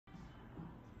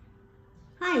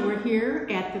Hi, we're here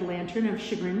at the Lantern of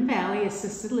Chagrin Valley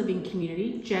Assisted Living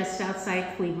Community just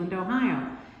outside Cleveland,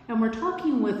 Ohio. And we're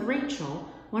talking with Rachel,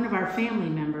 one of our family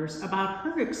members, about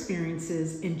her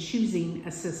experiences in choosing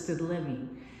assisted living.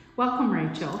 Welcome,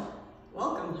 Rachel.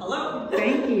 Welcome. Hello.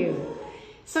 Thank you.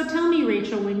 So tell me,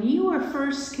 Rachel, when you were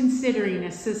first considering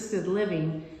assisted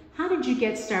living, how did you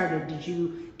get started? Did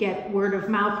you get word of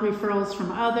mouth referrals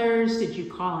from others? Did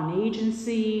you call an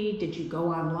agency? Did you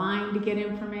go online to get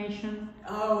information?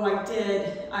 Oh, I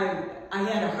did. I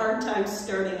had a hard time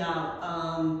starting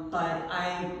out, but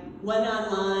I went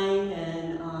online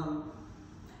and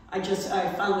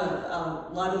I found a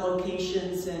lot of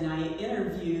locations, and I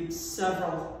interviewed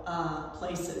several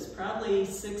places, probably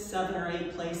 6, 7, or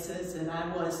 8 places, and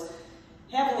I was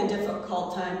having a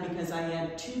difficult time because I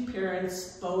had 2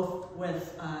 parents, both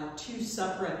with 2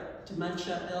 separate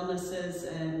dementia illnesses,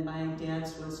 and my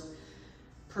dad's was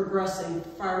progressing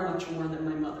far much more than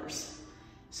my mother's.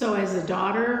 So as a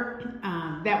daughter,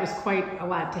 that was quite a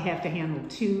lot to have to handle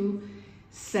 2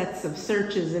 sets of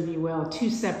searches, if you will, 2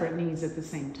 separate needs at the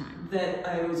same time. That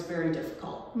it was very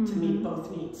difficult to meet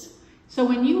both needs. So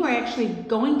when you were actually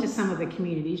going to some of the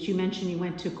communities, you mentioned you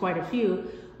went to quite a few,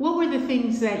 what were the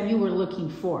things that you were looking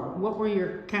for? What were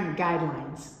your kind of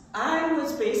guidelines? I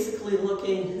was basically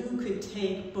looking who could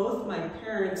take both my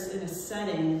parents in a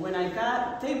setting. When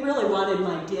they really wanted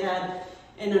my dad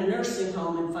in a nursing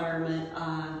home environment.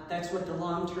 That's what the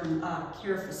long-term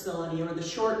care facility or the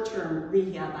short-term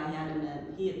rehab I had him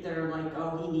in. They're like,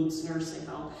 oh, he needs nursing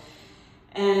home.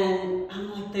 And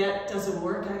I'm like, that doesn't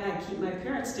work. I gotta keep my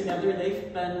parents together.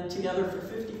 They've been together for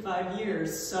 55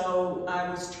 years. So I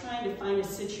was trying to find a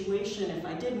situation. If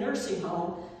I did nursing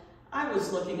home, I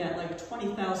was looking at like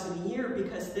 $20,000 a year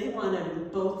because they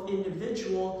wanted both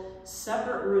individual,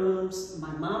 separate rooms.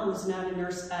 My mom was not a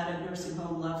nurse at a nursing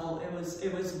home level. It was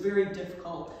a very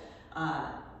difficult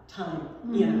time,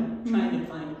 trying to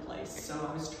find a place. So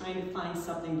I was trying to find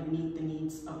something to meet the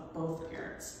needs of both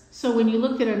parents. So when you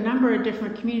looked at a number of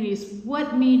different communities,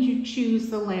 what made you choose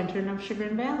the Lantern of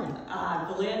Chagrin Valley?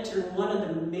 The Lantern, one of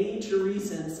the major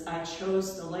reasons I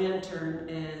chose the Lantern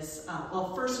is,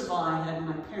 well, first of all, I had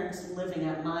my parents living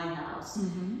at my house,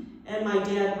 and my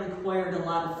dad required a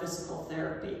lot of physical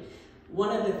therapy.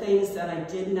 One of the things that I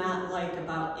did not like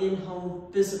about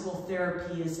in-home physical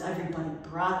therapy is everybody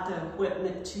brought the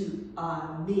equipment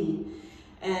to me.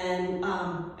 And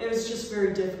it was just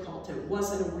very difficult. It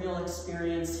wasn't a real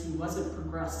experience. He wasn't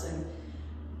progressing.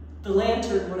 The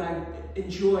Lantern, what I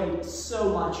enjoyed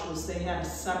so much was they had a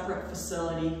separate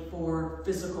facility for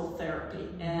physical therapy.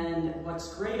 And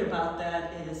what's great about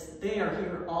that is they are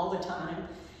here all the time.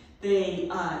 They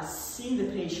see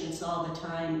the patients all the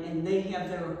time, and they have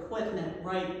their equipment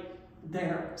right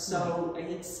there. So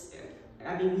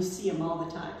we see them all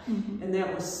the time. And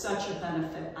that was such a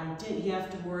benefit. I didn't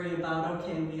have to worry about,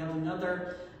 okay, we have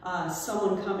another,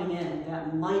 someone coming in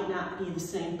that might not be the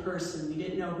same person. We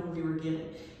didn't know who we were getting.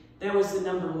 That was the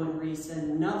 #1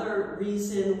 reason. Another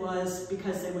reason was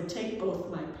because they would take both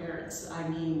my parents. I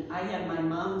mean, I had my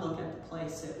mom look at the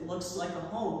place. It looks like a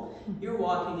home. You're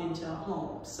walking into a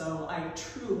home. So I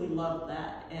truly loved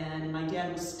that. And my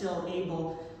dad was still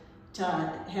able to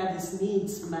have his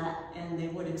needs met, and they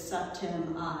would accept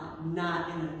him not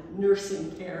in a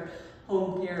nursing care,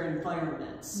 home care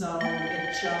environment. So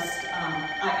it just,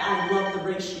 I love the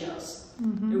ratios.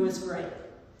 It was great.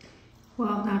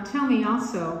 Well, now tell me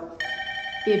also,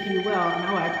 if you will,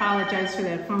 I apologize for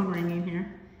that phone ringing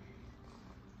here.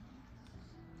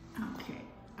 Okay.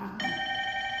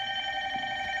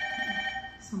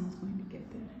 Someone's going to get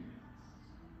that.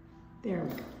 There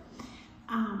we go.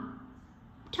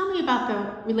 Tell me about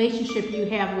the relationship you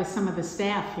have with some of the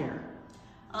staff here,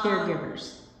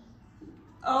 caregivers.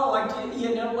 Oh, I do.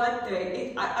 You know what?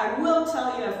 I will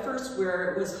tell you at first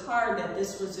where it was hard that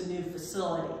this was a new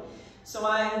facility. So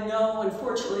I know,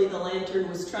 unfortunately, the Lantern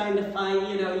was trying to find,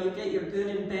 you get your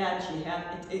good and bad.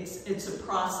 It's a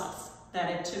process that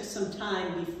it took some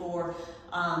time before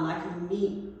I could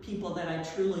meet people that I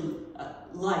truly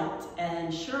liked.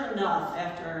 And sure enough,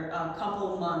 after a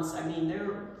couple of months, I mean, there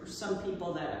were some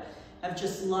people that have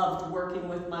just loved working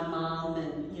with my mom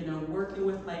and, working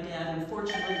with my dad.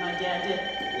 Unfortunately, my dad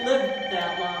didn't live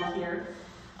that long here.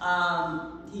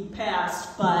 He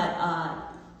passed, but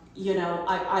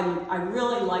I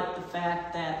really liked the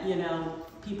fact that,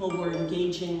 people were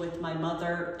engaging with my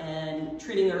mother and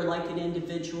treating her like an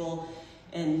individual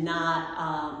and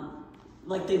not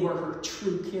like they were her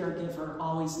true caregiver,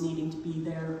 always needing to be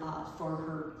there for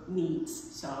her needs.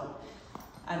 So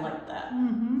I liked that.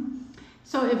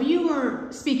 So if you were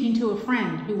speaking to a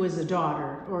friend who was a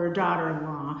daughter or a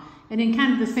daughter-in-law and in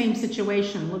kind of the same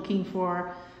situation, looking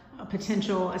for a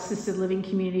potential assisted living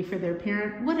community for their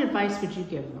parent, what advice would you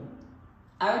give them?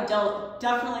 I would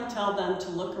definitely tell them to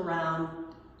look around.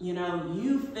 You know,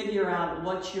 you figure out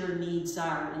what your needs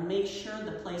are and make sure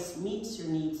the place meets your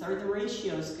needs. Are the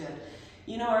ratios good?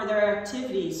 You know, are there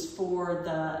activities for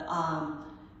the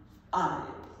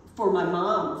for my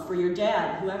mom, for your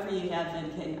dad, whoever you have?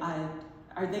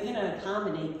 Are they going to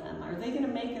accommodate them? Are they going to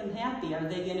make them happy? Are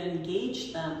they going to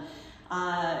engage them?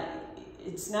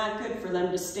 It's not good for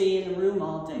them to stay in a room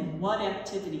all day. What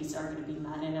activities are going to be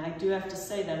met? And I do have to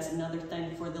say that's another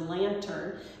thing for the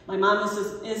Lantern. My mom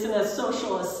isn't as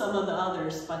social as some of the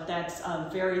others, but that's a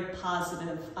very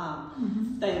positive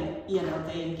thing. You know,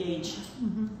 they engage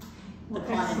the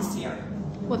clients here.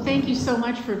 Well, thank you so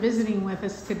much for visiting with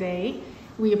us today.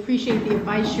 We appreciate the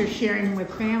advice you're sharing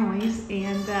with families,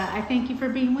 and I thank you for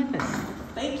being with us.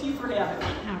 Thank you for having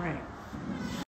me. All right.